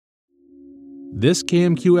This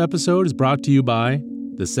KMQ episode is brought to you by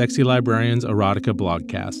the Sexy Librarian's Erotica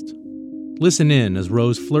blogcast. Listen in as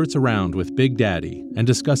Rose flirts around with Big Daddy and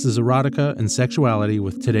discusses erotica and sexuality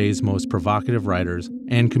with today's most provocative writers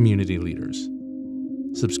and community leaders.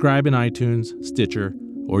 Subscribe in iTunes, Stitcher,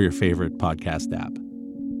 or your favorite podcast app.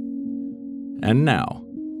 And now,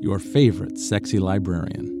 your favorite sexy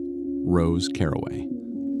librarian, Rose Caraway.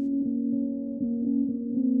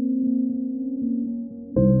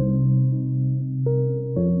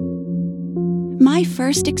 My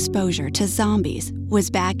first exposure to zombies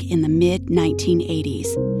was back in the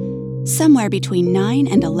mid-1980s. Somewhere between 9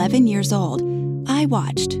 and 11 years old, I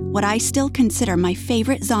watched what I still consider my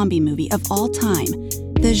favorite zombie movie of all time,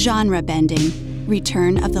 the genre-bending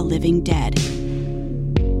Return of the Living Dead.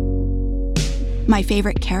 My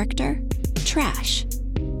favorite character? Trash.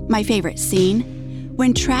 My favorite scene?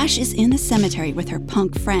 When Trash is in the cemetery with her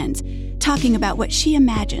punk friends, talking about what she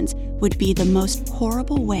imagines would be the most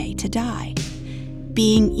horrible way to die.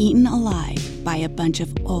 Being eaten alive by a bunch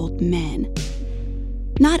of old men.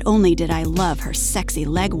 Not only did I love her sexy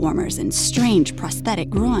leg warmers and strange prosthetic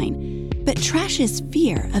groin, but Trash's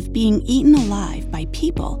fear of being eaten alive by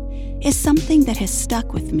people is something that has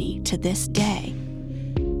stuck with me to this day.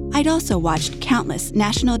 I'd also watched countless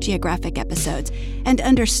National Geographic episodes and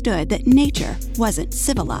understood that nature wasn't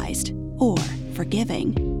civilized or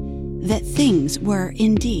forgiving, that things were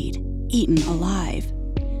indeed eaten alive.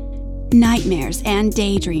 Nightmares and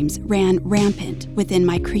daydreams ran rampant within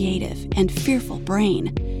my creative and fearful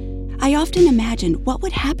brain. I often imagined what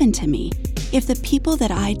would happen to me if the people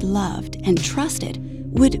that I'd loved and trusted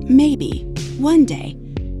would maybe, one day,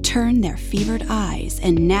 turn their fevered eyes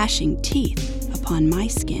and gnashing teeth upon my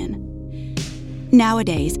skin.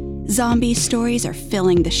 Nowadays, zombie stories are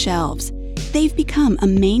filling the shelves. They've become a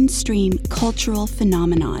mainstream cultural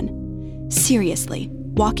phenomenon. Seriously,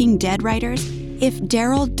 Walking Dead writers, if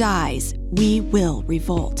Daryl dies, we will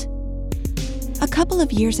revolt. A couple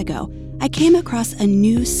of years ago, I came across a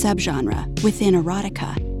new subgenre within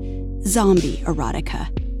erotica, zombie erotica.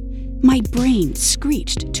 My brain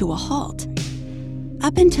screeched to a halt.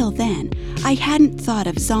 Up until then, I hadn't thought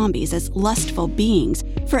of zombies as lustful beings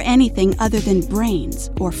for anything other than brains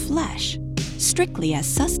or flesh, strictly as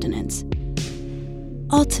sustenance.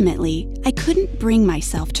 Ultimately, I couldn't bring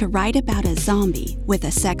myself to write about a zombie with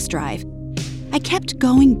a sex drive. I kept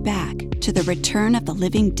going back to the Return of the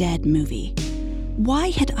Living Dead movie. Why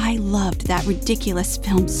had I loved that ridiculous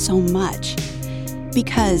film so much?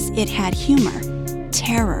 Because it had humor,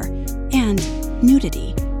 terror, and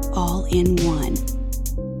nudity all in one.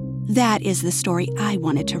 That is the story I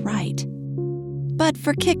wanted to write. But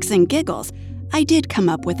for kicks and giggles, I did come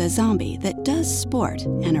up with a zombie that does sport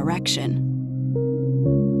an erection.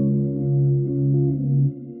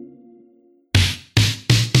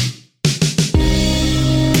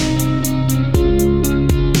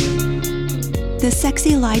 The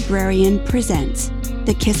Sexy Librarian presents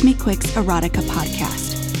the Kiss Me Quicks Erotica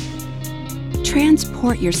podcast.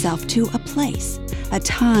 Transport yourself to a place, a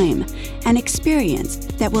time, an experience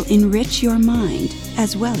that will enrich your mind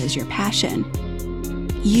as well as your passion.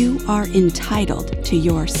 You are entitled to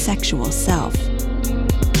your sexual self.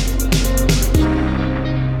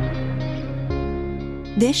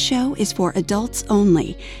 This show is for adults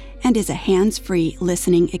only and is a hands-free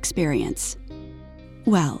listening experience.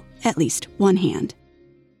 Well, at least one hand.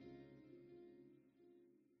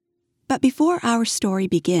 But before our story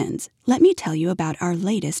begins, let me tell you about our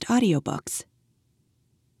latest audiobooks.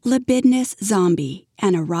 Libidinous Zombie,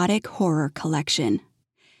 an erotic horror collection.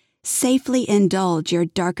 Safely indulge your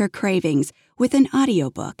darker cravings with an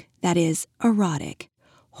audiobook that is erotic,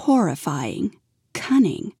 horrifying,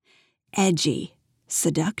 cunning, edgy,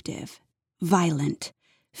 seductive, violent,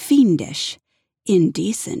 fiendish,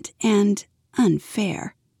 indecent, and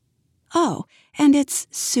unfair. Oh, and it's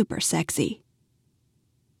super sexy.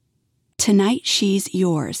 Tonight She's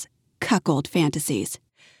Yours, Cuckold Fantasies,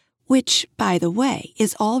 which, by the way,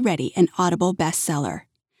 is already an Audible bestseller.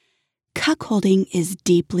 Cuckolding is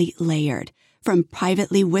deeply layered, from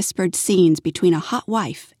privately whispered scenes between a hot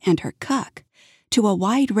wife and her cuck, to a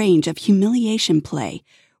wide range of humiliation play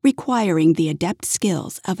requiring the adept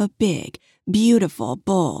skills of a big, beautiful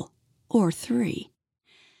bull, or 3.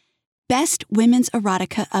 Best Women's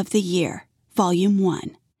Erotica of the Year, Volume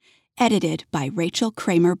 1, edited by Rachel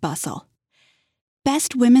Kramer Bussell.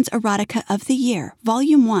 Best Women's Erotica of the Year,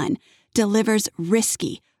 Volume 1, delivers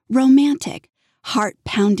risky, romantic,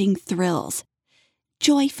 heart-pounding thrills.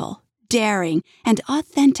 Joyful, daring, and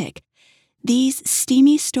authentic, these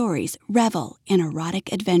steamy stories revel in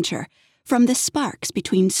erotic adventure, from the sparks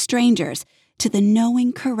between strangers to the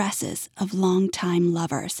knowing caresses of longtime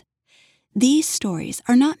lovers. These stories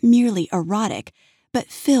are not merely erotic, but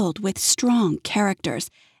filled with strong characters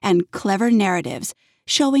and clever narratives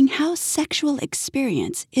showing how sexual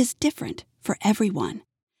experience is different for everyone.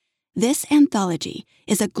 This anthology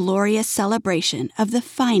is a glorious celebration of the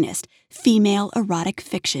finest female erotic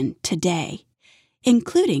fiction today,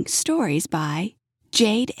 including stories by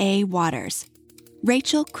Jade A. Waters,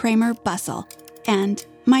 Rachel Kramer Bussell, and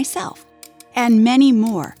myself, and many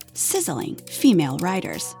more sizzling female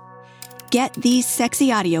writers. Get these sexy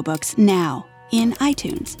audiobooks now in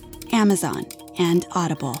iTunes, Amazon, and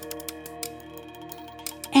Audible.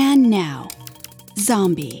 And now,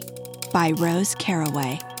 Zombie by Rose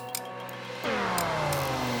Caraway.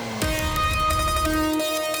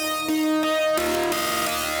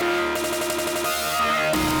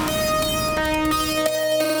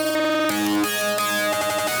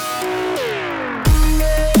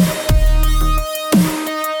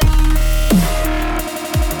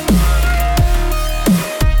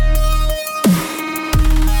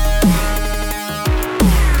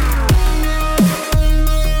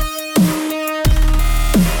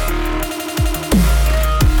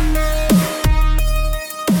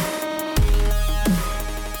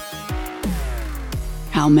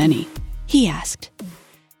 How many? He asked.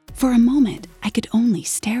 For a moment, I could only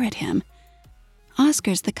stare at him.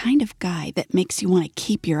 Oscar's the kind of guy that makes you want to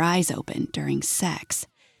keep your eyes open during sex.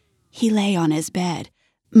 He lay on his bed,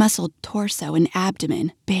 muscled torso and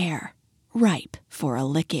abdomen bare, ripe for a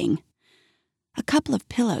licking. A couple of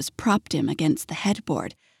pillows propped him against the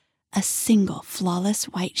headboard. A single flawless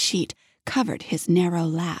white sheet covered his narrow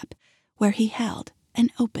lap, where he held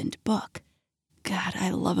an opened book. God,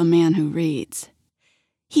 I love a man who reads.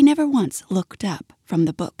 He never once looked up from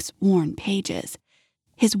the book's worn pages.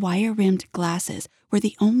 His wire-rimmed glasses were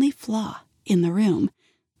the only flaw in the room.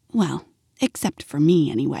 Well, except for me,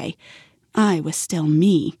 anyway. I was still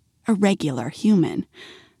me, a regular human.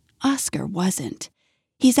 Oscar wasn't.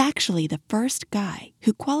 He's actually the first guy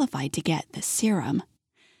who qualified to get the serum.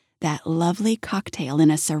 That lovely cocktail in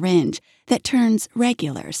a syringe that turns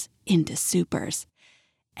regulars into supers.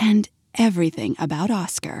 And everything about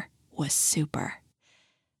Oscar was super.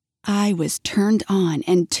 I was turned on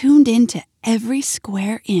and tuned into every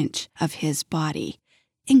square inch of his body,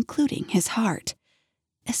 including his heart,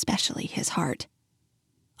 especially his heart.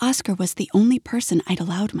 Oscar was the only person I'd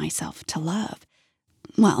allowed myself to love.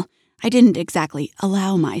 Well, I didn't exactly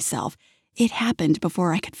allow myself. It happened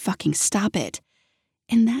before I could fucking stop it.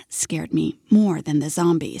 And that scared me more than the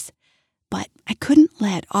zombies. But I couldn't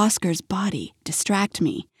let Oscar's body distract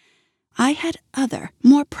me. I had other,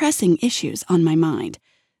 more pressing issues on my mind.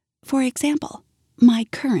 For example, my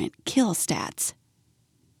current kill stats.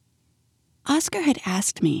 Oscar had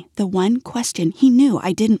asked me the one question he knew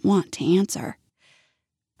I didn't want to answer.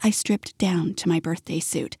 I stripped down to my birthday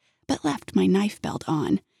suit, but left my knife belt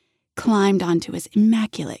on, climbed onto his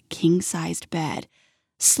immaculate king-sized bed,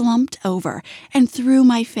 slumped over and threw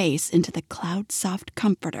my face into the cloud-soft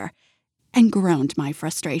comforter, and groaned my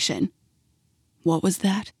frustration. What was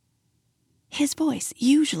that? His voice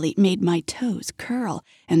usually made my toes curl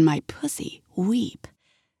and my pussy weep,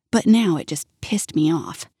 but now it just pissed me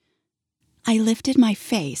off. I lifted my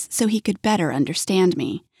face so he could better understand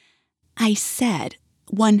me. I said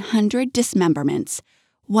 100 dismemberments,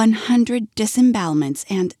 100 disembowelments,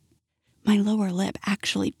 and my lower lip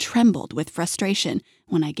actually trembled with frustration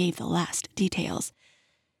when I gave the last details.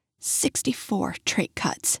 64 trach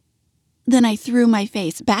cuts. Then I threw my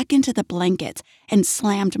face back into the blankets and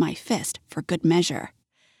slammed my fist for good measure.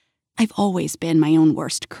 I've always been my own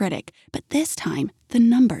worst critic, but this time the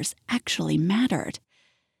numbers actually mattered.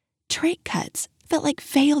 Trach cuts felt like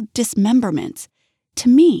failed dismemberments. To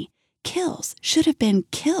me, kills should have been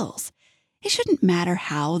kills. It shouldn't matter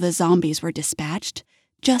how the zombies were dispatched,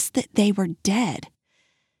 just that they were dead.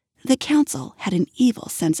 The council had an evil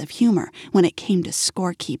sense of humor when it came to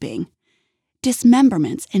scorekeeping.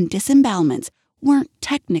 Dismemberments and disembowelments weren't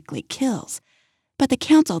technically kills, but the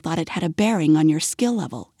council thought it had a bearing on your skill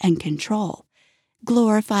level and control.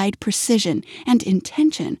 Glorified precision and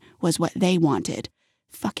intention was what they wanted.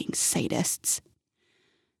 Fucking sadists.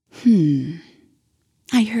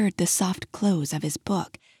 I heard the soft close of his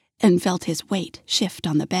book and felt his weight shift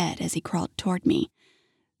on the bed as he crawled toward me.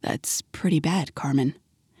 That's pretty bad, Carmen.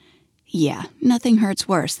 Yeah, nothing hurts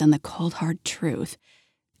worse than the cold, hard truth.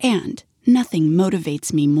 And nothing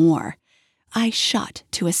motivates me more. I shot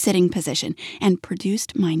to a sitting position and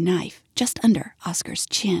produced my knife just under Oscar's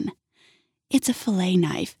chin. It's a fillet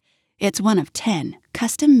knife. It's one of 10,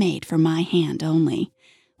 custom made for my hand only,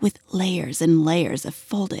 with layers and layers of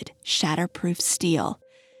folded, shatterproof steel.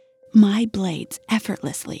 My blades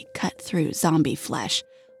effortlessly cut through zombie flesh,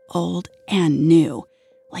 old and new,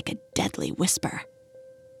 like a deadly whisper.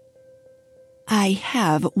 I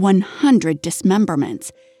have 100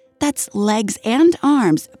 dismemberments. That's legs and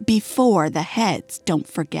arms before the heads, don't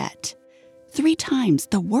forget. 3 times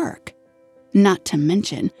the work. Not to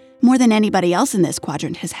mention, more than anybody else in this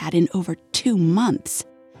quadrant has had in over 2 months.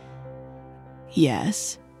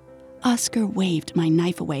 Yes, Oscar waved my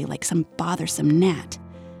knife away like some bothersome gnat.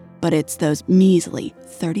 But it's those measly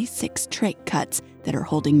 36 trach cuts that are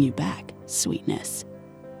holding you back, sweetness.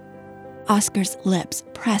 Oscar's lips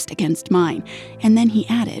pressed against mine, and then he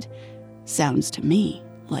added, "Sounds to me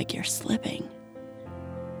like you're slipping."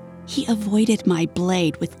 He avoided my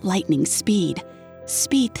blade with lightning speed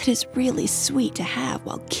that is really sweet to have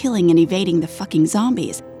while killing and evading the fucking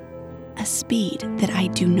zombies. A speed that I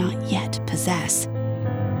do not yet possess.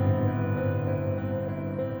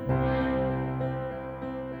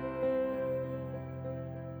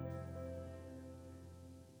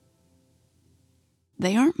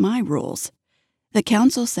 They aren't my rules. The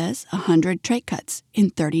council says 100 trach cuts in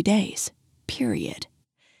 30 days, period.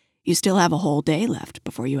 You still have a whole day left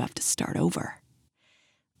before you have to start over.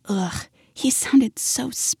 Ugh, he sounded so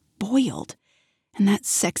spoiled. And that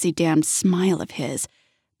sexy damned smile of his,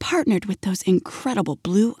 partnered with those incredible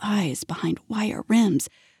blue eyes behind wire rims,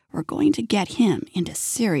 were going to get him into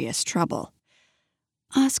serious trouble.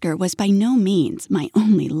 Oscar was by no means my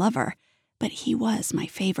only lover, but he was my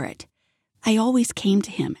favorite. I always came to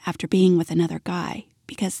him after being with another guy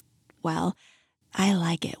because, well, I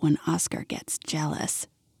like it when Oscar gets jealous.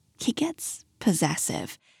 He gets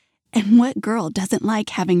possessive. And what girl doesn't like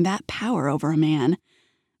having that power over a man?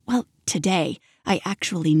 Well, today, I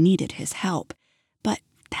actually needed his help. But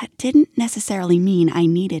that didn't necessarily mean I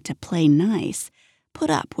needed to play nice, put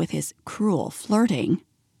up with his cruel flirting.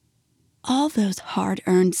 All those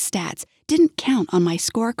hard-earned stats didn't count on my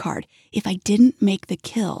scorecard if I didn't make the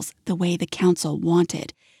kills the way the council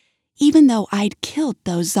wanted. Even though I'd killed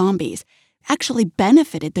those zombies, actually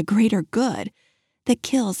benefited the greater good, the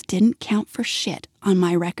kills didn't count for shit on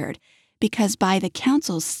my record because by the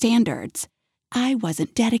council's standards, I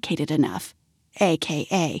wasn't dedicated enough,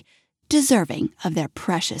 aka deserving of their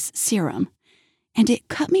precious serum. And it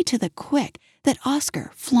cut me to the quick that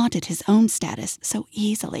Oscar flaunted his own status so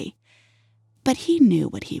easily. But he knew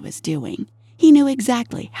what he was doing. He knew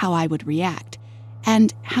exactly how I would react,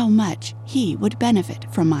 and how much he would benefit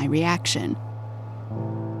from my reaction.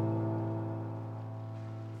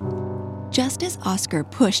 Just as Oscar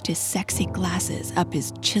pushed his sexy glasses up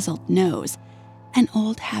his chiseled nose, an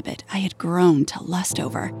old habit I had grown to lust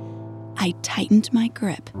over, I tightened my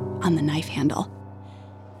grip on the knife handle.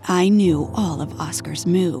 I knew all of Oscar's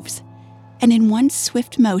moves, and in one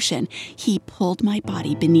swift motion, he pulled my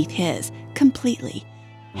body beneath his, completely,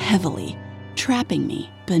 heavily, trapping me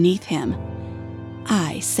beneath him.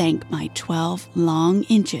 I sank my 12 long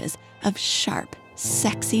inches of sharp,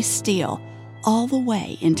 sexy steel all the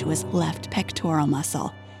way into his left pectoral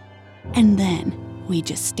muscle. And then we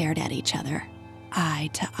just stared at each other, eye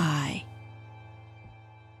to eye.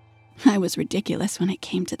 I was ridiculous when it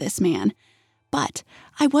came to this man, but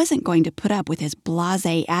I wasn't going to put up with his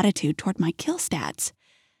blasé attitude toward my kill stats.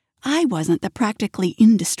 I wasn't the practically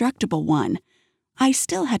indestructible one. I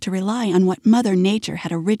still had to rely on what Mother Nature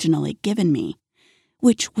had originally given me,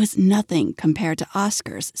 which was nothing compared to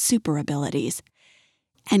Oscar's super abilities.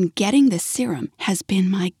 And getting the serum has been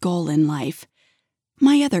my goal in life.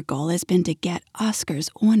 My other goal has been to get Oscar's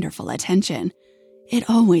wonderful attention. It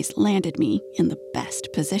always landed me in the best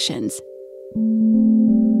positions.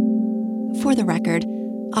 For the record,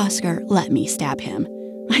 Oscar let me stab him.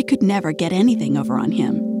 I could never get anything over on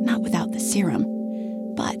him, not without the serum.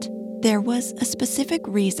 But there was a specific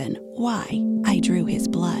reason why I drew his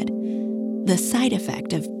blood. The side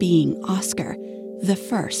effect of being Oscar, the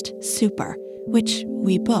first super, which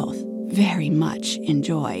we both very much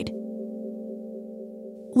enjoyed.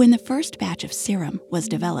 When the first batch of serum was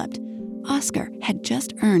developed, Oscar had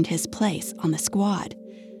just earned his place on the squad,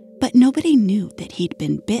 but nobody knew that he'd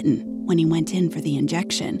been bitten when he went in for the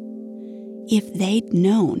injection. If they'd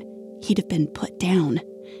known, he'd have been put down.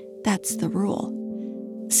 That's the rule.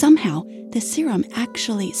 Somehow, the serum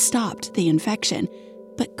actually stopped the infection,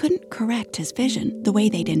 but couldn't correct his vision the way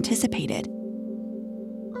they'd anticipated.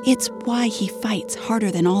 It's why he fights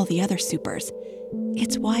harder than all the other supers.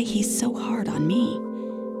 It's why he's so hard on me.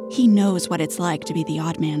 He knows what it's like to be the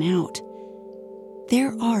odd man out.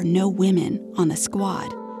 There are no women on the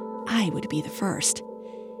squad. I would be the first.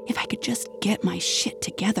 If I could just get my shit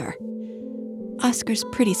together. Oscar's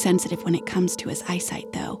pretty sensitive when it comes to his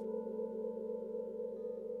eyesight, though.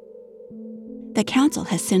 The council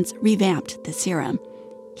has since revamped the serum.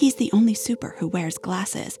 He's the only super who wears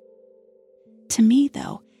glasses. To me,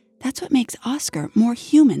 though, that's what makes Oscar more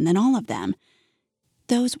human than all of them.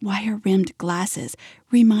 Those wire-rimmed glasses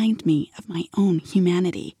remind me of my own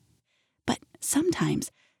humanity. But sometimes,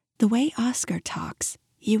 the way Oscar talks,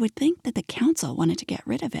 you would think that the council wanted to get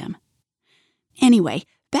rid of him. Anyway,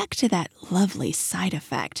 back to that lovely side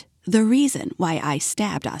effect, the reason why I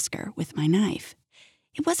stabbed Oscar with my knife.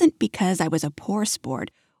 It wasn't because I was a poor sport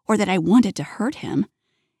or that I wanted to hurt him.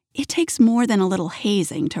 It takes more than a little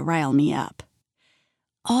hazing to rile me up.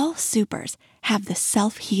 All supers have the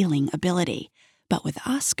self-healing ability, but with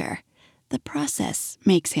Oscar, the process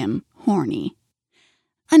makes him horny.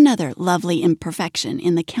 Another lovely imperfection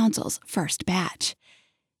in the council's first batch.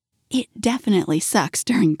 It definitely sucks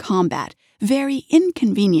during combat, very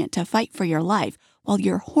inconvenient to fight for your life while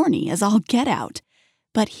you're horny as all get out.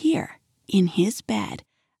 But here, in his bed,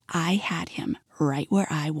 I had him right where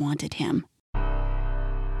I wanted him.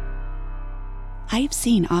 I've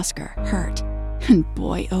seen Oscar hurt, and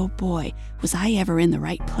boy, oh boy, was I ever in the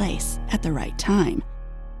right place at the right time.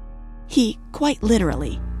 He, quite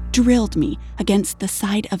literally, drilled me against the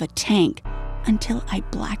side of a tank until I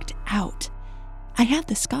blacked out. I have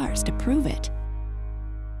the scars to prove it.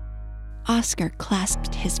 Oscar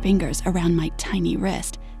clasped his fingers around my tiny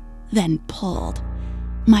wrist, then pulled.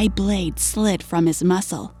 My blade slid from his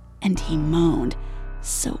muscle, and he moaned,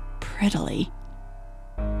 so prettily.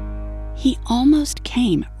 He almost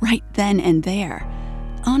came right then and there.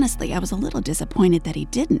 Honestly, I was a little disappointed that he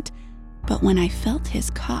didn't, but when I felt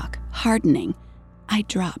his cock hardening, I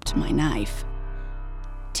dropped my knife.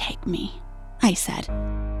 "Take me," I said.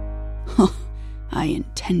 "Oh, I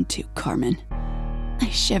intend to, Carmen." I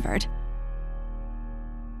shivered.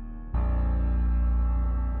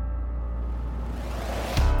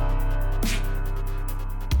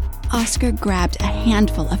 Oscar grabbed a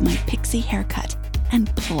handful of my pixie haircut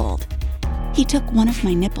and pulled. He took one of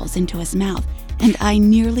my nipples into his mouth, and I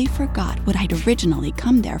nearly forgot what I'd originally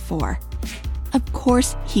come there for. Of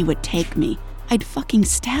course he would take me. I'd fucking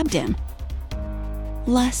stabbed him.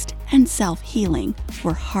 Lust and self-healing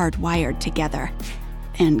were hardwired together.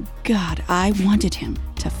 And God, I wanted him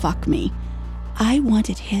to fuck me. I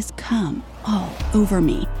wanted his cum all over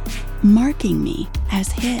me, marking me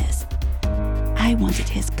as his. I wanted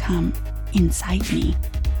his cum inside me.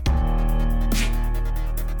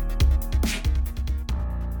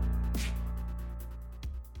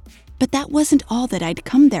 But that wasn't all that I'd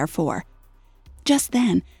come there for. Just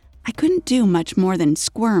then, I couldn't do much more than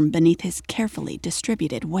squirm beneath his carefully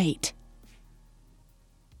distributed weight.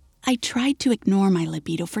 I tried to ignore my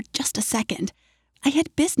libido for just a second. I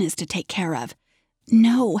had business to take care of.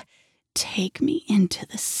 No, take me into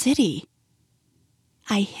the city.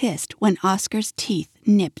 I hissed when Oscar's teeth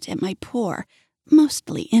nipped at my poor,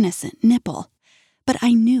 mostly innocent nipple. But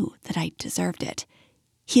I knew that I deserved it.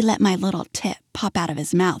 He let my little tit pop out of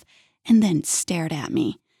his mouth and then stared at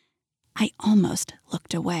me. I almost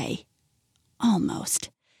looked away. Almost.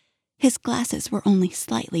 His glasses were only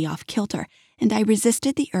slightly off kilter, and I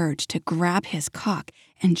resisted the urge to grab his cock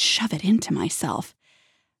and shove it into myself.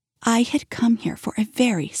 I had come here for a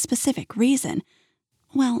very specific reason.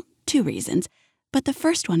 Well, 2 reasons, but the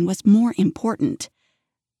first one was more important.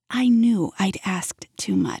 I knew I'd asked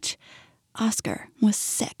too much. Oscar was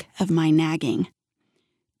sick of my nagging.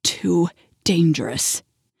 Too dangerous.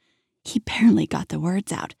 He barely got the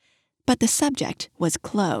words out, but the subject was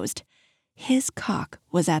closed. His cock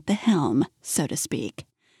was at the helm, so to speak.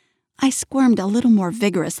 I squirmed a little more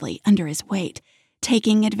vigorously under his weight,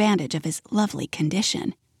 taking advantage of his lovely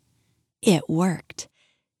condition. It worked.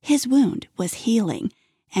 His wound was healing,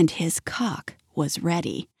 and his cock was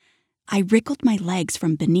ready. I wriggled my legs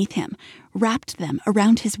from beneath him, wrapped them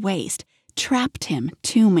around his waist, trapped him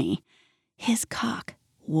to me. His cock,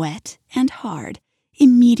 wet and hard,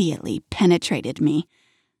 immediately penetrated me.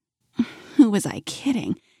 Who was I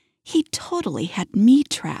kidding? He totally had me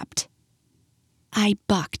trapped. I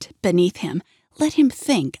bucked beneath him, let him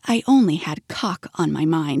think I only had cock on my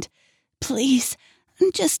mind. "Please,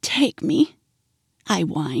 just take me," I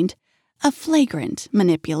whined. A flagrant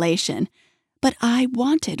manipulation. But I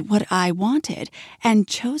wanted what I wanted and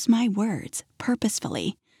chose my words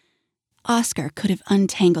purposefully. Oscar could have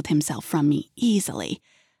untangled himself from me easily,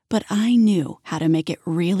 but I knew how to make it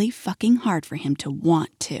really fucking hard for him to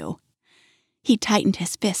want to. He tightened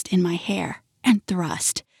his fist in my hair and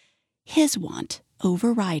thrust, his want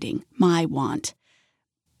overriding my want.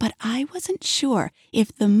 But I wasn't sure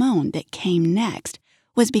if the moan that came next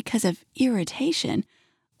was because of irritation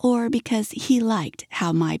or because he liked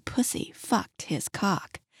how my pussy fucked his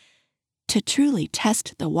cock. To truly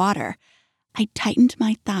test the water, I tightened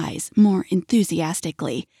my thighs more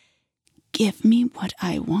enthusiastically. "Give me what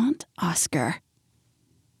I want, Oscar."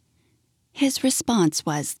 His response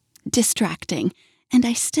was distracting, and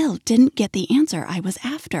I still didn't get the answer I was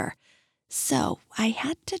after. So I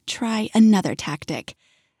had to try another tactic.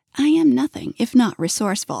 I am nothing if not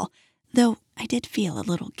resourceful, though I did feel a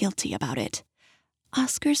little guilty about it.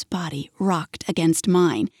 Oscar's body rocked against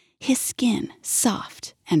mine, his skin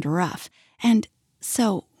soft and rough, and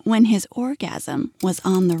so when his orgasm was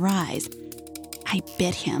on the rise, I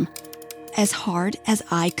bit him as hard as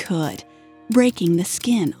I could, breaking the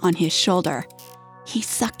skin on his shoulder. He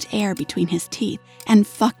sucked air between his teeth and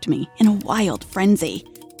fucked me in a wild frenzy.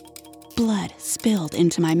 Blood spilled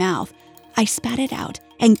into my mouth. I spat it out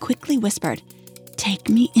and quickly whispered, "Take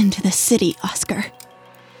me into the city, Oscar."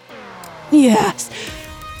 Yes.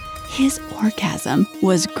 His orgasm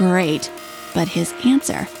was great, but his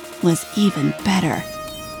answer was even better.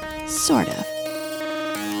 Sort of.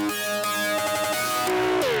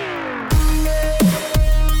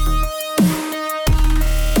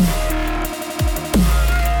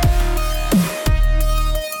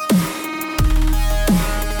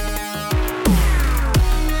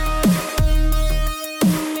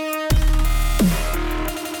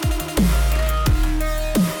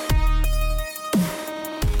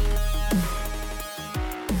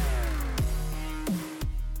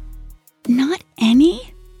 Not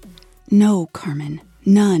any? No, Carmen,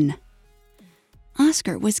 none.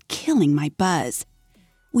 Oscar was killing my buzz.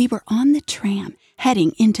 We were on the tram,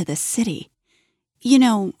 heading into the city. You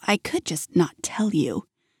know, I could just not tell you.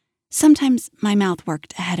 Sometimes my mouth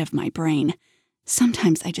worked ahead of my brain.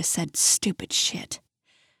 Sometimes I just said stupid shit.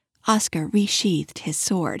 Oscar resheathed his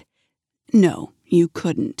sword. "No, you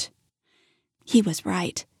couldn't." He was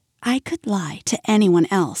right. I could lie to anyone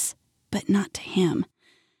else, but not to him.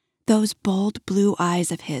 Those bold blue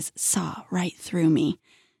eyes of his saw right through me,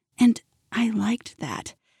 and I liked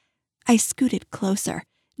that. I scooted closer,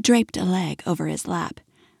 draped a leg over his lap.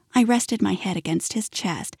 I rested my head against his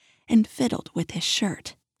chest and fiddled with his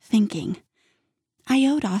shirt, thinking. I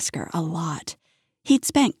owed Oscar a lot. He'd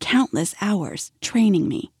spent countless hours training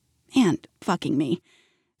me and fucking me,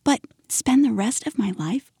 but spend the rest of my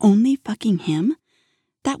life only fucking him?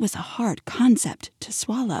 That was a hard concept to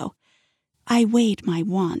swallow. I weighed my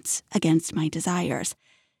wants against my desires.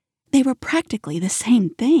 They were practically the same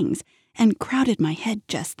things and crowded my head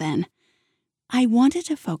just then. I wanted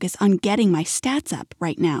to focus on getting my stats up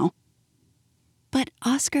right now. But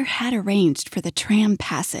Oscar had arranged for the tram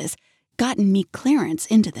passes, gotten me clearance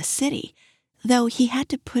into the city, though he had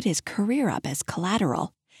to put his career up as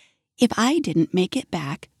collateral. If I didn't make it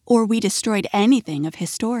back, or we destroyed anything of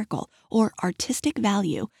historical or artistic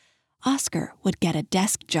value, Oscar would get a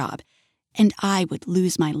desk job, and I would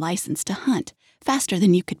lose my license to hunt faster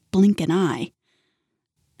than you could blink an eye.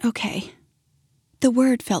 Okay. The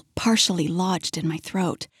word felt partially lodged in my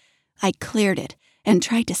throat. I cleared it and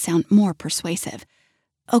tried to sound more persuasive.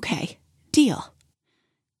 Okay, deal.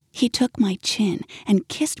 He took my chin and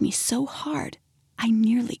kissed me so hard, I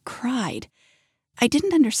nearly cried. I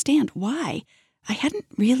didn't understand why. I hadn't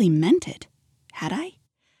really meant it, had I?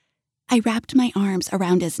 I wrapped my arms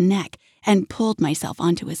around his neck and pulled myself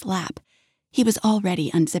onto his lap. He was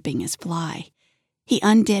already unzipping his fly. He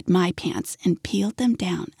undid my pants and peeled them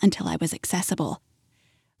down until I was accessible.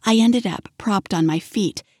 I ended up propped on my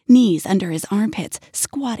feet, knees under his armpits,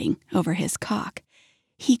 squatting over his cock.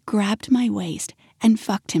 He grabbed my waist and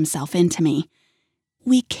fucked himself into me.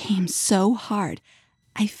 We came so hard,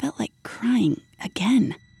 I felt like crying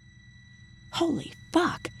again. Holy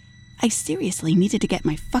fuck, I seriously needed to get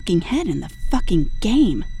my fucking head in the fucking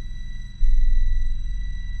game.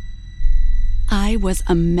 I was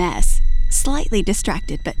a mess, slightly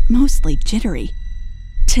distracted but mostly jittery.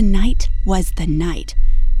 Tonight was the night.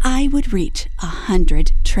 I would reach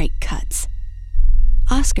 100 trait cuts.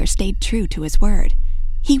 Oscar stayed true to his word.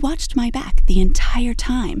 He watched my back the entire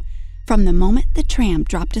time, from the moment the tram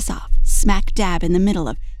dropped us off, smack dab in the middle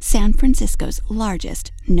of San Francisco's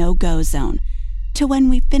largest no-go zone, to when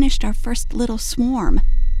we finished our first little swarm.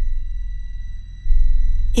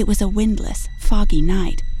 It was a windless, foggy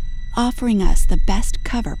night, offering us the best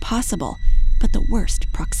cover possible, but the worst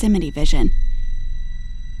proximity vision.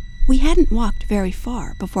 We hadn't walked very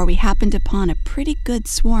far before we happened upon a pretty good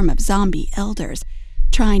swarm of zombie elders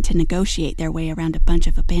trying to negotiate their way around a bunch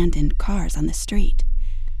of abandoned cars on the street.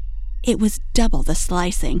 It was double the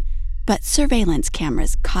slicing, but surveillance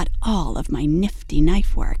cameras caught all of my nifty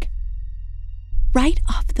knife work. Right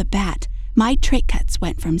off the bat, my trait cuts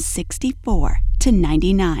went from 64 to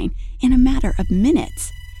 99 in a matter of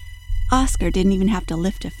minutes. Oscar didn't even have to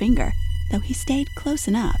lift a finger, though he stayed close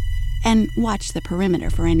enough, and watch the perimeter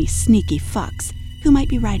for any sneaky fucks who might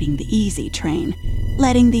be riding the easy train,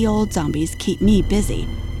 letting the old zombies keep me busy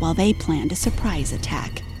while they planned a surprise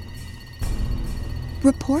attack.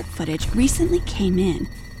 Report footage recently came in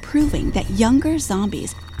proving that younger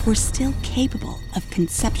zombies were still capable of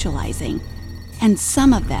conceptualizing, and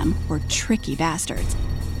some of them were tricky bastards,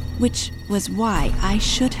 which was why I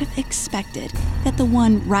should have expected that the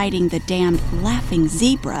one riding the damned laughing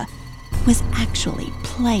zebra was actually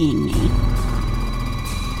playing me.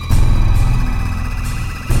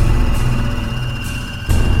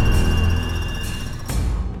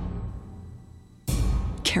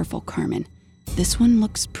 Careful, Carmen. This one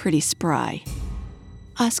looks pretty spry.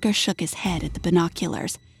 Oscar shook his head at the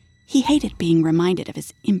binoculars. He hated being reminded of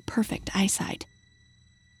his imperfect eyesight.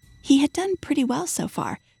 He had done pretty well so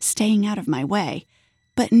far, staying out of my way,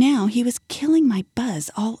 but now he was killing my buzz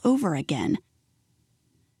all over again.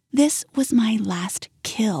 This was my last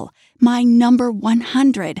kill, my number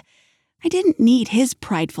 100. I didn't need his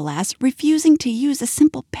prideful ass refusing to use a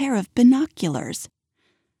simple pair of binoculars.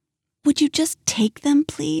 Would you just take them,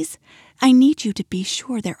 please? I need you to be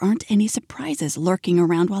sure there aren't any surprises lurking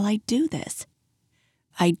around while I do this.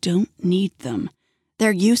 I don't need them.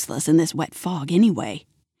 They're useless in this wet fog anyway.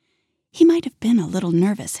 He might have been a little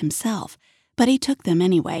nervous himself, but he took them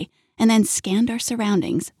anyway and then scanned our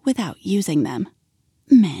surroundings without using them.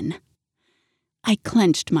 Men. I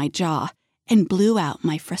clenched my jaw and blew out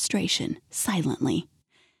my frustration silently.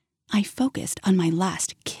 I focused on my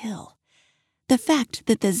last kill. The fact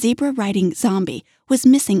that the zebra-riding zombie was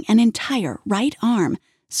missing an entire right arm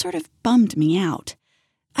sort of bummed me out.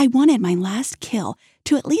 I wanted my last kill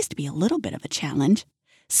to at least be a little bit of a challenge,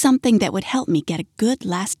 something that would help me get a good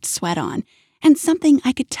last sweat on, and something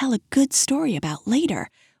I could tell a good story about later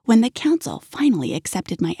when the council finally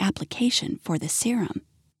accepted my application for the serum.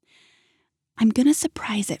 I'm gonna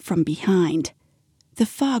surprise it from behind. The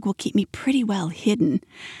fog will keep me pretty well hidden.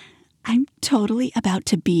 I'm totally about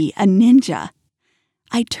to be a ninja.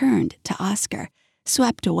 I turned to Oscar,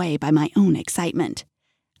 swept away by my own excitement.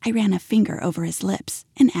 I ran a finger over his lips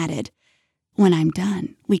and added, "When I'm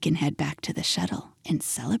done, we can head back to the shuttle and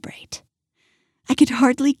celebrate." I could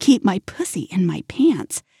hardly keep my pussy in my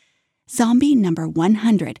pants. Zombie number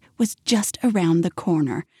 100 was just around the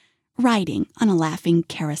corner, riding on a laughing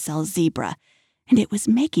carousel zebra, and it was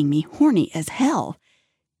making me horny as hell.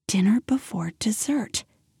 Dinner before dessert,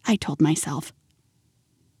 I told myself.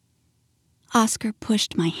 Oscar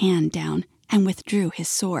pushed my hand down and withdrew his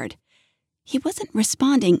sword. He wasn't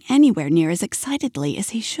responding anywhere near as excitedly as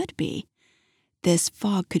he should be. This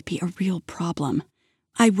fog could be a real problem.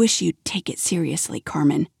 I wish you'd take it seriously,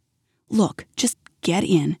 Carmen. Look, just get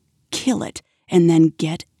in, kill it, and then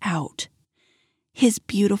get out. His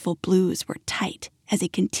beautiful blues were tight as he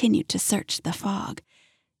continued to search the fog.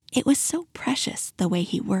 It was so precious the way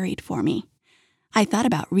he worried for me. I thought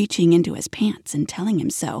about reaching into his pants and telling him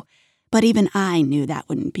so, but even I knew that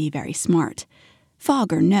wouldn't be very smart.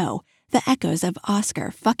 Fog or no, the echoes of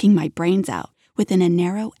Oscar fucking my brains out within a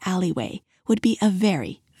narrow alleyway would be a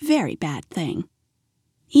very, very bad thing.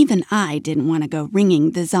 Even I didn't want to go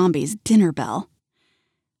ringing the zombie's dinner bell.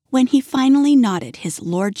 When he finally nodded his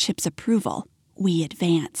lordship's approval, we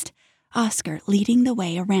advanced, Oscar leading the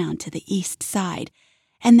way around to the east side,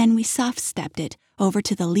 and then we soft-stepped it over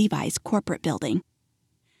to the Levi's corporate building.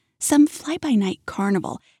 Some fly-by-night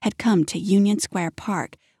carnival had come to Union Square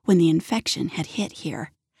Park when the infection had hit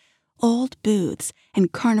here. Old booths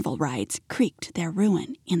and carnival rides creaked their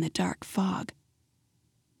ruin in the dark fog.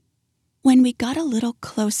 When we got a little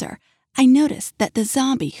closer, I noticed that the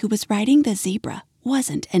zombie who was riding the zebra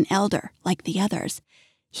wasn't an elder like the others.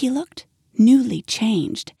 He looked newly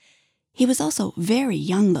changed. He was also very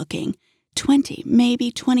young-looking, 20,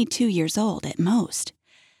 maybe 22 years old at most.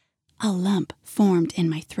 A lump formed in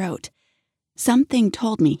my throat. Something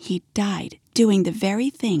told me he died doing the very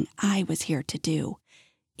thing I was here to do.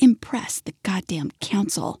 Impress the goddamn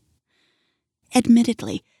council.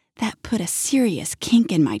 Admittedly, that put a serious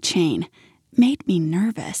kink in my chain, made me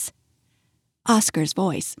nervous. Oscar's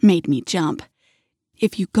voice made me jump.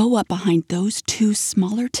 "If you go up behind those two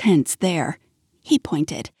smaller tents there," he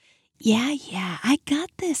pointed. Yeah, I got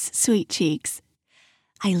this, sweet cheeks."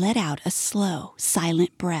 I let out a slow,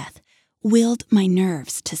 silent breath, willed my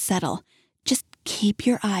nerves to settle. "Just keep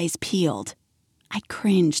your eyes peeled." I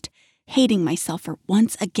cringed, hating myself for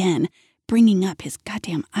once again bringing up his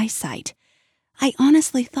goddamn eyesight. I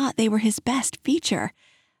honestly thought they were his best feature,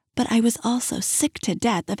 but I was also sick to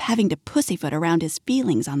death of having to pussyfoot around his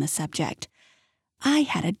feelings on the subject. I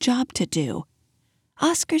had a job to do.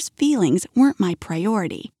 Oscar's feelings weren't my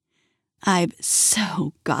priority. I've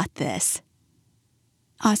so got this.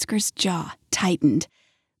 Oscar's jaw tightened,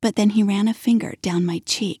 but then he ran a finger down my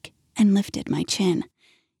cheek and lifted my chin.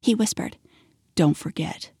 He whispered, "Don't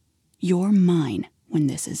forget, you're mine when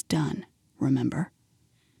this is done, remember?"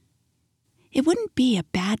 It wouldn't be a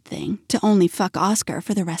bad thing to only fuck Oscar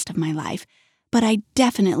for the rest of my life, but I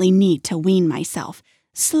definitely need to wean myself,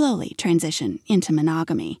 slowly transition into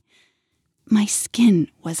monogamy. My skin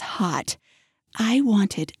was hot. I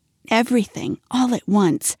wanted everything all at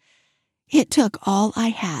once. It took all I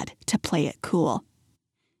had to play it cool.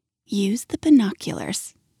 Use the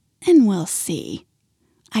binoculars, and we'll see.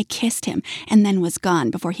 I kissed him and then was gone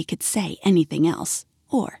before he could say anything else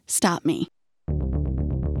or stop me.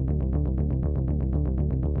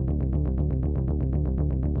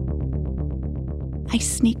 I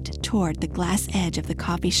sneaked toward the glass edge of the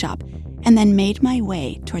coffee shop and then made my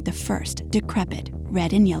way toward the first decrepit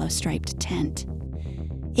red and yellow striped tent.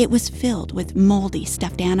 It was filled with moldy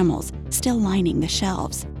stuffed animals still lining the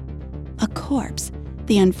shelves. A corpse,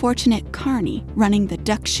 the unfortunate carny running the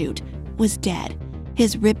duck chute, was dead.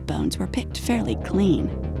 His rib bones were picked fairly clean.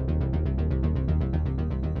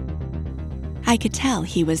 I could tell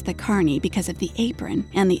he was the carny because of the apron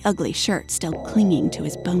and the ugly shirt still clinging to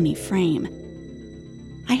his bony frame.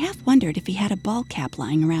 I half wondered if he had a ball cap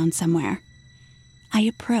lying around somewhere. I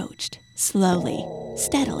approached, slowly,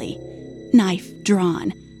 steadily, knife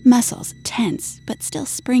drawn, muscles tense but still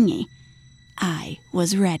springy. I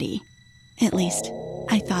was ready. At least,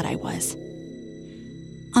 I thought I was.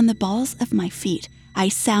 On the balls of my feet, I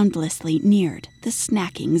soundlessly neared the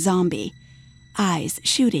snacking zombie, eyes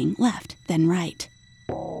shooting left then right.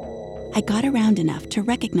 I got around enough to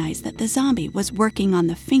recognize that the zombie was working on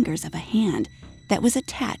the fingers of a hand that was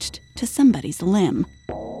attached to somebody's limb.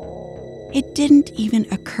 It didn't even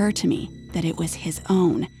occur to me that it was his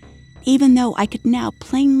own, even though I could now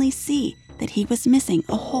plainly see that he was missing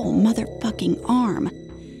a whole motherfucking arm.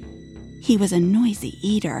 He was a noisy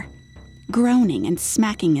eater, groaning and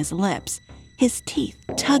smacking his lips, his teeth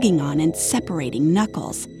tugging on and separating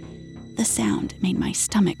knuckles. The sound made my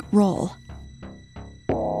stomach roll.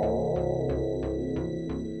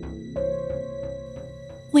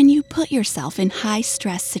 When you put yourself in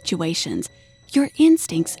high-stress situations, your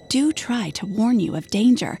instincts do try to warn you of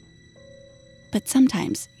danger. But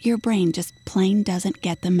sometimes your brain just plain doesn't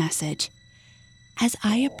get the message. As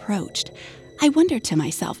I approached, I wondered to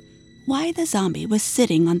myself why the zombie was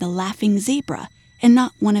sitting on the laughing zebra and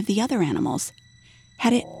not one of the other animals.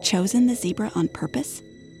 Had it chosen the zebra on purpose?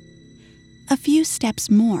 A few steps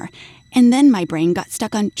more, and then my brain got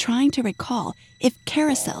stuck on trying to recall if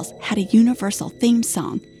carousels had a universal theme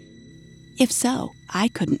song. If so, I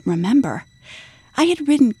couldn't remember. I had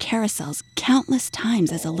ridden carousels countless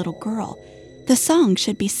times as a little girl. The song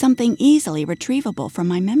should be something easily retrievable from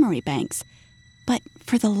my memory banks. But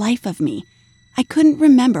for the life of me, I couldn't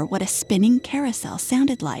remember what a spinning carousel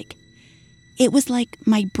sounded like. It was like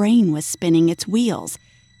my brain was spinning its wheels,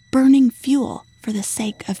 burning fuel for the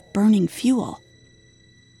sake of burning fuel.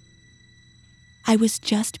 I was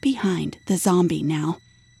just behind the zombie now,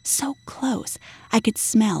 so close I could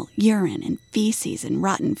smell urine and feces and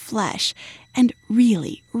rotten flesh and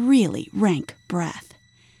really, really rank breath.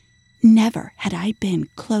 Never had I been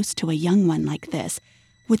close to a young one like this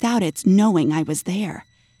without its knowing I was there.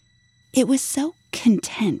 It was so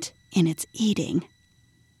content in its eating.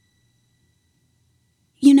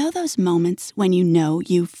 You know those moments when you know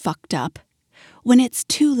you fucked up? When it's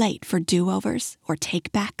too late for do-overs or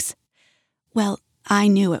take-backs? Well, I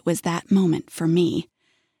knew it was that moment for me.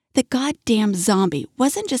 The goddamn zombie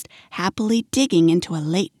wasn't just happily digging into a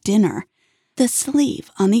late dinner. The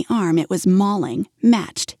sleeve on the arm it was mauling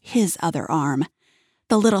matched his other arm.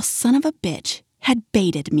 The little son of a bitch had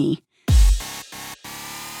baited me.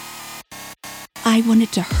 I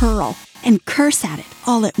wanted to hurl and curse at it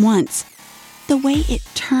all at once. The way it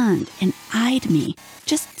turned and eyed me,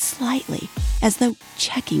 just slightly, as though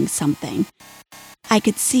checking something. I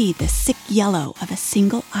could see the sick yellow of a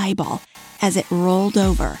single eyeball as it rolled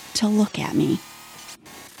over to look at me.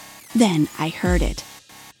 Then I heard it.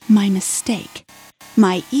 My mistake.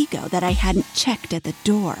 My ego that I hadn't checked at the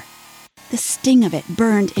door. The sting of it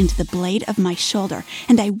burned into the blade of my shoulder,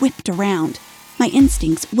 and I whipped around, my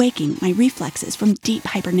instincts waking my reflexes from deep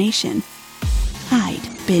hibernation. I'd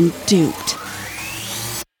been duped.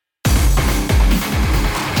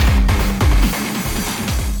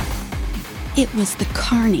 It was the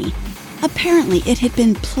carny. Apparently it had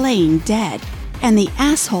been playing dead, and the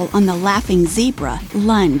asshole on the laughing zebra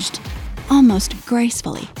lunged, almost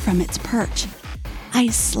gracefully, from its perch. I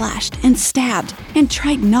slashed and stabbed and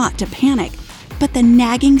tried not to panic, but the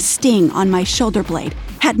nagging sting on my shoulder blade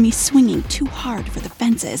had me swinging too hard for the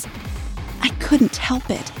fences. I couldn't help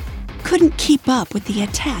it. Couldn't keep up with the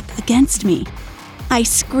attack against me. I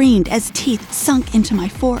screamed as teeth sunk into my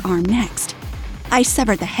forearm next. I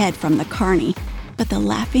severed the head from the carny, but the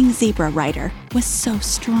laughing zebra rider was so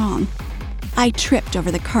strong. I tripped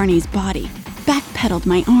over the carny's body, backpedaled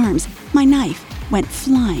my arms, my knife went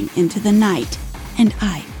flying into the night, and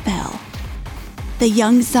I fell. The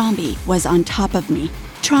young zombie was on top of me,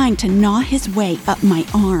 trying to gnaw his way up my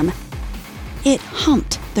arm. It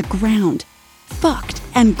humped the ground, fucked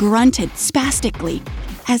and grunted spastically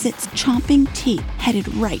as its chomping teeth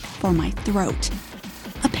headed right for my throat.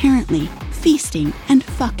 Apparently, feasting and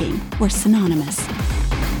fucking were synonymous.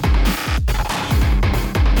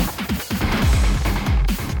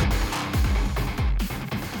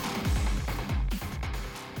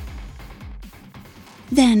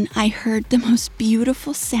 Then I heard the most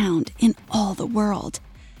beautiful sound in all the world.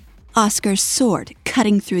 Oscar's sword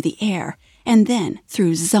cutting through the air and then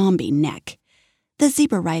through zombie neck. The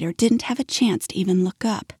zebra rider didn't have a chance to even look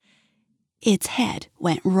up. Its head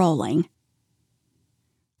went rolling.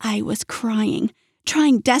 I was crying,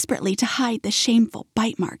 trying desperately to hide the shameful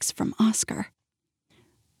bite marks from Oscar.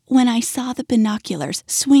 When I saw the binoculars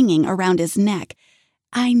swinging around his neck,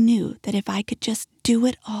 I knew that if I could just do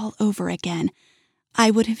it all over again, I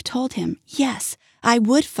would have told him, yes, I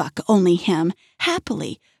would fuck only him,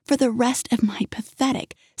 happily, for the rest of my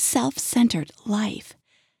pathetic, self-centered life.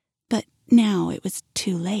 But now it was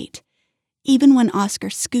too late. Even when Oscar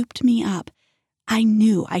scooped me up, I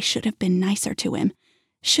knew I should have been nicer to him,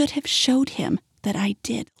 should have showed him that I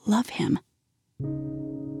did love him.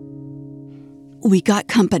 "We got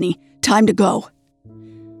company. Time to go."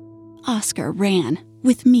 Oscar ran,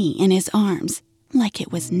 with me in his arms, like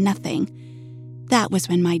it was nothing. That was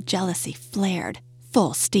when my jealousy flared,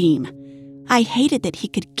 full steam. I hated that he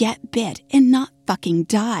could get bit and not fucking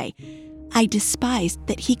die. I despised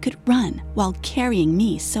that he could run while carrying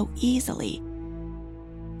me so easily.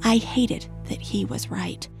 I hated that he was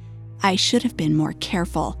right. I should have been more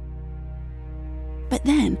careful. But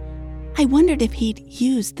then, I wondered if he'd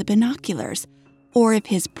used the binoculars, or if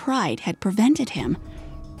his pride had prevented him.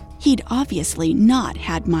 He'd obviously not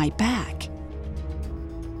had my back.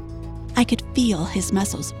 I could feel his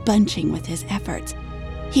muscles bunching with his efforts.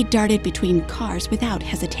 He darted between cars without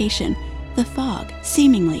hesitation, the fog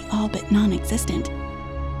seemingly all but non-existent.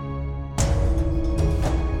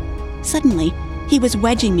 Suddenly, he was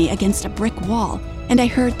wedging me against a brick wall, and I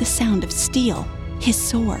heard the sound of steel, his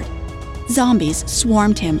sword. Zombies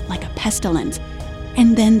swarmed him like a pestilence,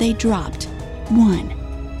 and then they dropped, 1,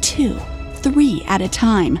 2, 3 at a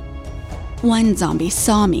time. One zombie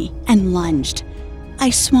saw me and lunged. I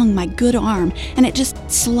swung my good arm, and it just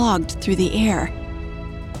slogged through the air.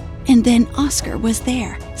 And then Oscar was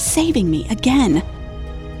there, saving me again.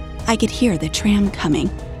 I could hear the tram coming.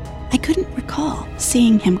 I couldn't recall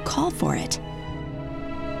seeing him call for it.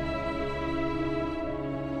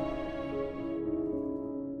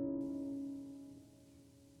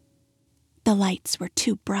 The lights were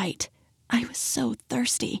too bright. I was so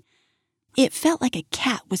thirsty. It felt like a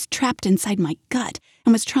cat was trapped inside my gut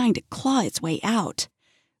and was trying to claw its way out.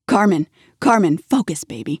 Carmen, focus,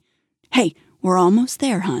 baby. Hey, we're almost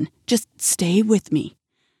there, hon. Just stay with me."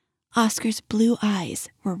 Oscar's blue eyes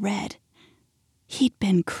were red. He'd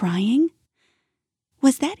been crying?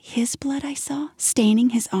 Was that his blood I saw, staining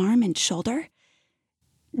his arm and shoulder?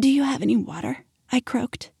 "Do you have any water?" I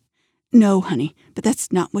croaked. "No, honey, but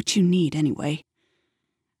that's not what you need anyway."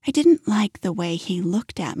 I didn't like the way he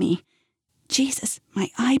looked at me. Jesus,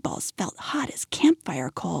 my eyeballs felt hot as campfire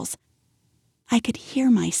coals. I could hear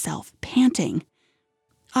myself panting.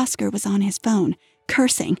 Oscar was on his phone,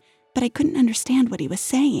 cursing, but I couldn't understand what he was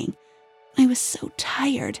saying. I was so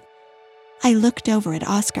tired. I looked over at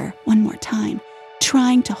Oscar one more time,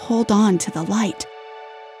 trying to hold on to the light.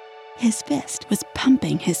 His fist was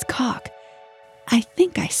pumping his cock. I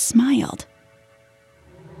think I smiled.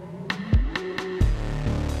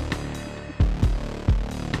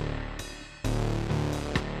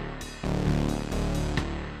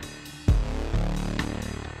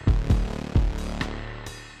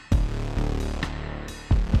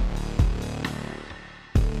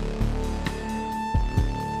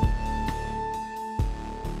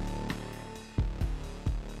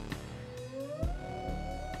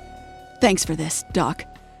 "Thanks for this, Doc.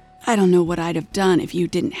 I don't know what I'd have done if you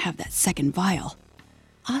didn't have that second vial."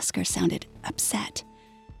 Oscar sounded upset.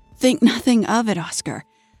 "Think nothing of it, Oscar.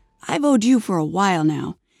 I've owed you for a while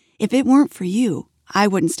now. If it weren't for you, I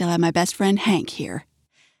wouldn't still have my best friend Hank here."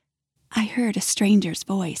 I heard a stranger's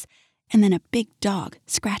voice, and then a big dog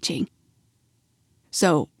scratching.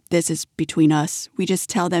 "So, this is between us. We just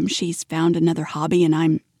tell them she's found another hobby and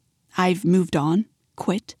I'm I've moved on,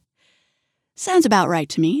 quit. Sounds about right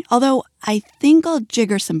to me, although I think I'll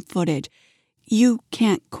jigger some footage. You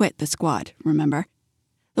can't quit the squad, remember?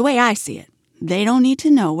 The way I see it, they don't need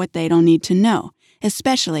to know what they don't need to know,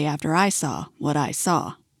 especially after I saw what I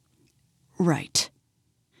saw. Right.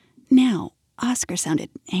 Now, Oscar sounded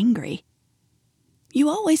angry. You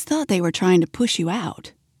always thought they were trying to push you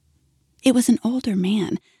out. It was an older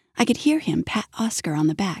man. I could hear him pat Oscar on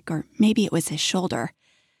the back, or maybe it was his shoulder.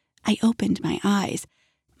 I opened my eyes.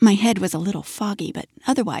 My head was a little foggy, but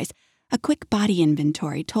otherwise, a quick body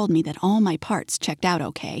inventory told me that all my parts checked out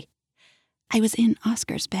okay. I was in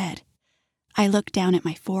Oscar's bed. I looked down at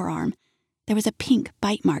my forearm. There was a pink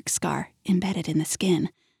bite mark scar embedded in the skin.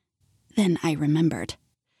 Then I remembered.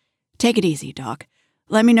 Take it easy, Doc.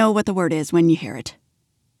 Let me know what the word is when you hear it.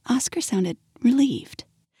 Oscar sounded relieved.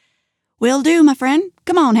 Will do, my friend.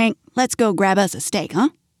 Come on, Hank. Let's go grab us a steak, huh?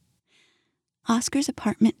 Oscar's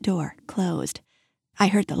apartment door closed. I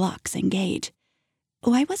heard the locks engage.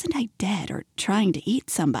 Why wasn't I dead or trying to eat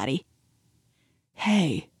somebody?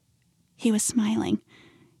 Hey. He was smiling.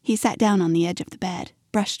 He sat down on the edge of the bed,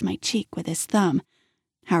 brushed my cheek with his thumb.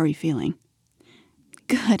 How are you feeling?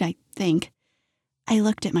 Good, I think. I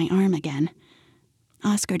looked at my arm again.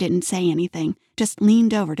 Oscar didn't say anything, just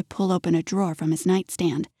leaned over to pull open a drawer from his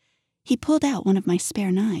nightstand. He pulled out one of my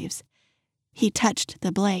spare knives. He touched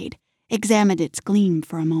the blade, examined its gleam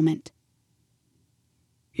for a moment.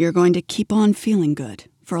 You're going to keep on feeling good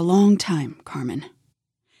for a long time, Carmen.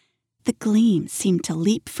 The gleam seemed to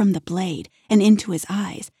leap from the blade and into his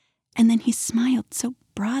eyes, and then he smiled so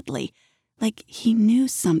broadly, like he knew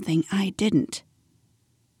something I didn't.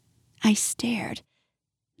 I stared.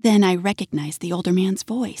 Then I recognized the older man's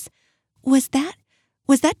voice. Was that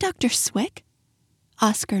Dr. Swick?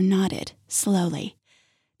 Oscar nodded, slowly.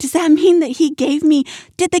 Does that mean that he gave me...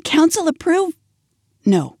 Did the council approve?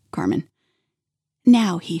 No, Carmen.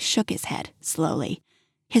 Now he shook his head, slowly.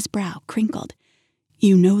 His brow crinkled.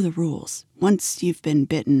 You know the rules. Once you've been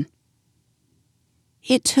bitten.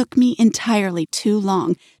 It took me entirely too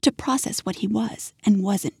long to process what he was and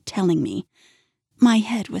wasn't telling me. My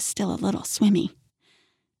head was still a little swimmy.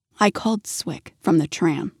 I called Swick from the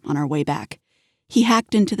tram on our way back. He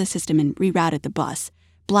hacked into the system and rerouted the bus,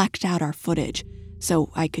 blacked out our footage,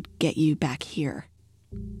 so I could get you back here.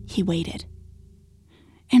 He waited.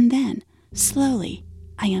 And then, slowly,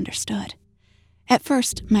 I understood. At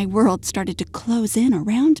first, my world started to close in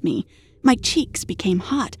around me. My cheeks became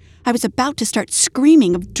hot. I was about to start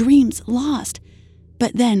screaming of dreams lost.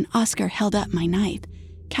 But then Oscar held up my knife,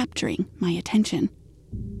 capturing my attention.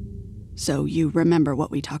 So you remember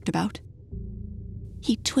what we talked about?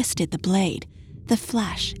 He twisted the blade. The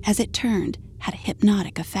flash, as it turned, had a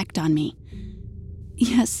hypnotic effect on me.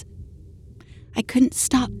 Yes. I couldn't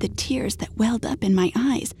stop the tears that welled up in my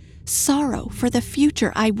eyes. Sorrow for the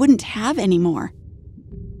future I wouldn't have anymore.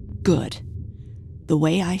 Good. The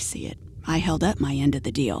way I see it, I held up my end of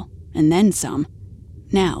the deal, and then some.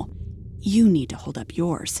 Now, you need to hold up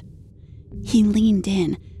yours. He leaned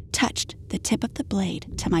in, touched the tip of the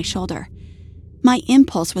blade to my shoulder. My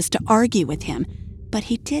impulse was to argue with him, but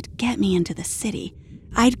he did get me into the city.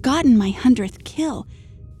 I'd gotten my 100th kill,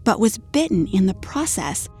 but was bitten in the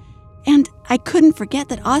process. And I couldn't forget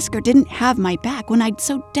that Oscar didn't have my back when I'd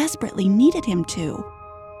so desperately needed him to.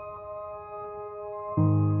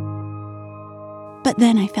 But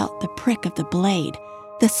then I felt the prick of the blade,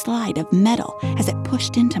 the slide of metal as it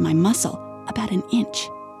pushed into my muscle about an inch.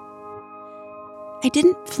 I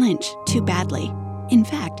didn't flinch too badly. In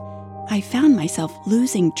fact, I found myself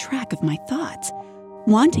losing track of my thoughts,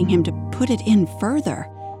 wanting him to put it in further,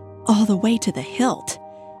 all the way to the hilt.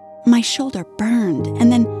 My shoulder burned,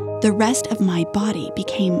 and then the rest of my body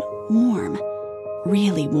became warm,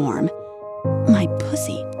 really warm. My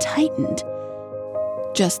pussy tightened.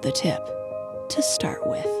 Just the tip, to start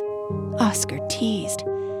with. Oscar teased.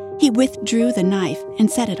 He withdrew the knife and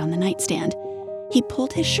set it on the nightstand. He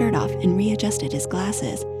pulled his shirt off and readjusted his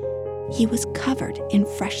glasses. He was covered in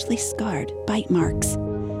freshly scarred bite marks.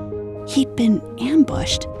 He'd been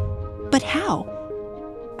ambushed. But how?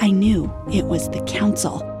 I knew it was the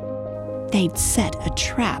council. They'd set a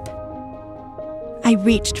trap. I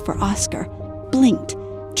reached for Oscar, blinked,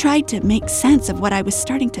 tried to make sense of what I was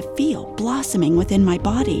starting to feel blossoming within my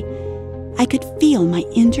body. I could feel my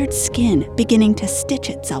injured skin beginning to stitch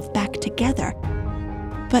itself back together.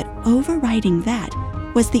 But overriding that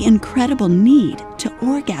was the incredible need to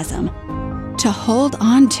orgasm, to hold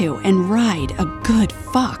on to and ride a good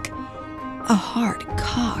fuck, a hard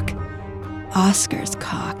cock, Oscar's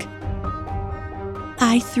cock.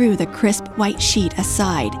 I threw the crisp white sheet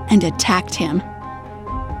aside and attacked him.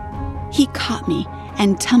 He caught me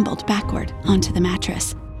and tumbled backward onto the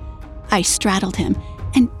mattress. I straddled him,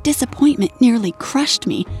 and disappointment nearly crushed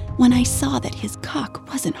me when I saw that his cock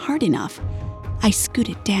wasn't hard enough. I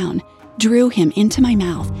scooted down, drew him into my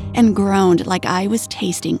mouth, and groaned like I was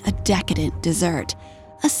tasting a decadent dessert,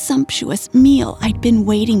 a sumptuous meal I'd been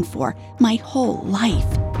waiting for my whole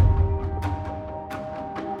life.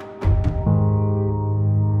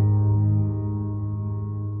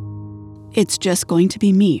 "It's just going to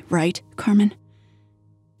be me, right, Carmen?"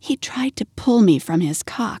 He tried to pull me from his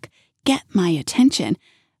cock, get my attention,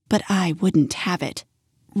 but I wouldn't have it.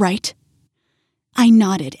 "Right?" I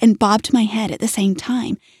nodded and bobbed my head at the same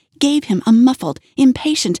time, gave him a muffled,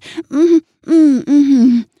 impatient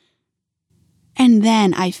And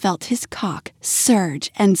then I felt his cock surge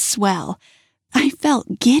and swell. I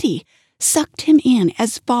felt giddy, sucked him in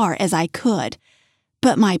as far as I could.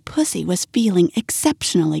 But my pussy was feeling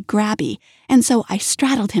exceptionally grabby, and so I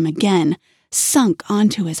straddled him again, sunk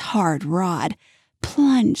onto his hard rod,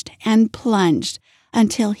 plunged and plunged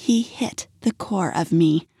until he hit the core of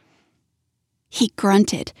me. He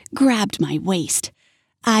grunted, grabbed my waist.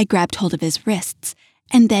 I grabbed hold of his wrists,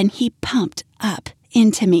 and then he pumped up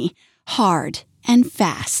into me, hard and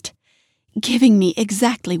fast, giving me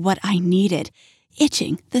exactly what I needed,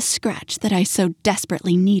 itching the scratch that I so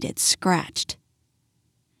desperately needed scratched.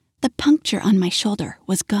 The puncture on my shoulder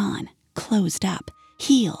was gone, closed up,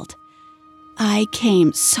 healed. I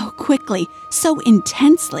came so quickly, so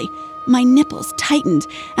intensely, my nipples tightened,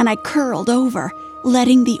 and I curled over,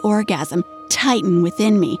 letting the orgasm tighten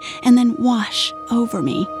within me and then wash over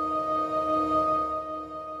me.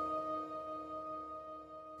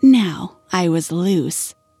 Now I was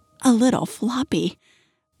loose, a little floppy,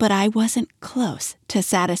 but I wasn't close to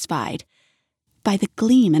satisfied. By the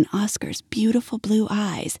gleam in Oscar's beautiful blue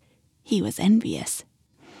eyes, he was envious.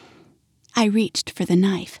 I reached for the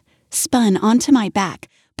knife, spun onto my back,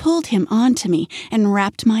 pulled him onto me, and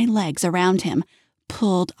wrapped my legs around him,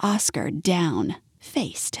 pulled Oscar down,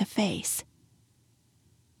 face to face.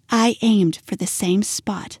 I aimed for the same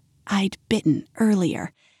spot I'd bitten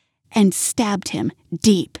earlier and stabbed him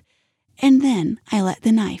deep, and then I let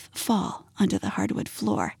the knife fall onto the hardwood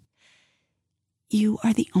floor. "You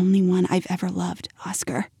are the only one I've ever loved,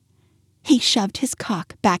 Oscar." He shoved his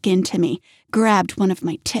cock back into me, grabbed one of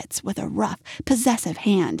my tits with a rough, possessive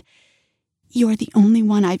hand. "You're the only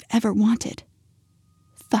one I've ever wanted.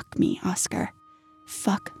 Fuck me, Oscar.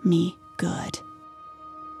 Fuck me good."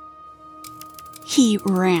 He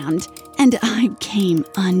rammed, and I came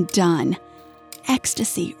undone.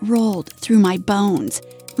 Ecstasy rolled through my bones,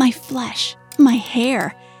 my flesh, my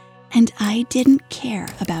hair, and I didn't care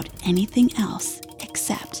about anything else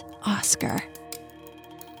except Oscar.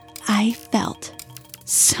 I felt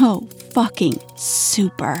so fucking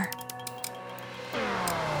super.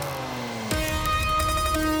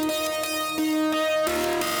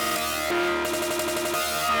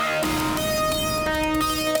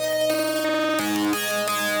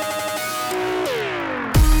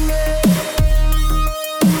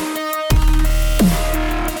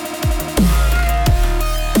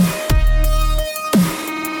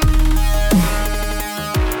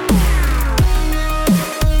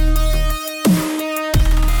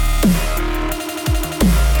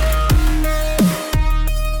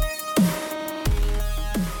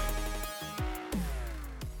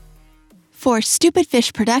 For Stupid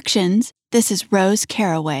Fish Productions, this is Rose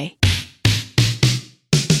Caraway.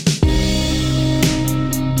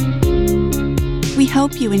 We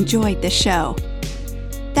hope you enjoyed the show.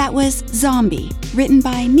 That was Zombie, written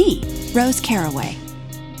by me, Rose Caraway.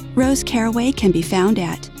 Rose Caraway can be found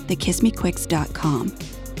at thekissmequicks.com.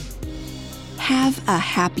 Have a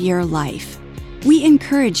happier life. We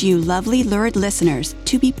encourage you lovely lurid listeners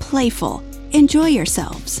to be playful, enjoy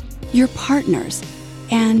yourselves, your partners,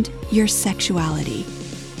 and your sexuality.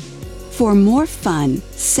 For more fun,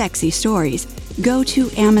 sexy stories, go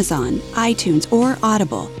to Amazon, iTunes, or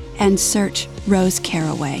Audible and search Rose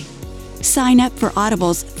Caraway. Sign up for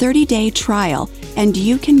Audible's 30-day trial and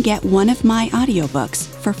you can get one of my audiobooks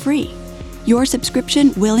for free. Your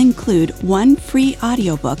subscription will include one free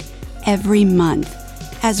audiobook every month,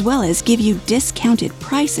 as well as give you discounted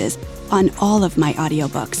prices on all of my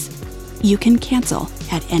audiobooks. You can cancel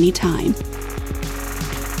at any time.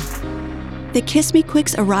 The Kiss Me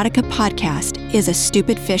Quicks Erotica podcast is a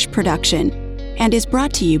Stupid Fish production and is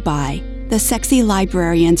brought to you by the Sexy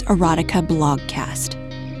Librarians Erotica blogcast.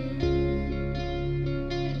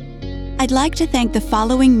 I'd like to thank the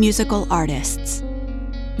following musical artists: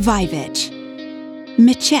 Vivitch,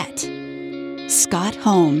 Michette, Scott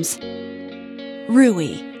Holmes,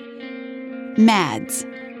 Rui, Mads,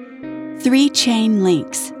 3 Chain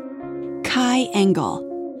Links, Kai Engel,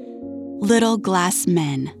 Little Glass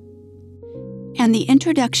Men. And the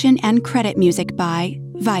introduction and credit music by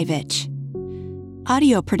Vivitch.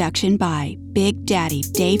 Audio production by Big Daddy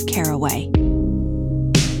Dave Caraway.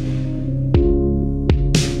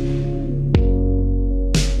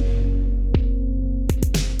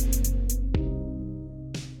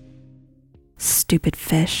 Stupid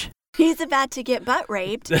fish. He's about to get butt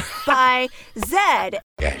raped by Zed.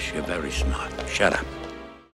 Yes, you're very smart. Shut up.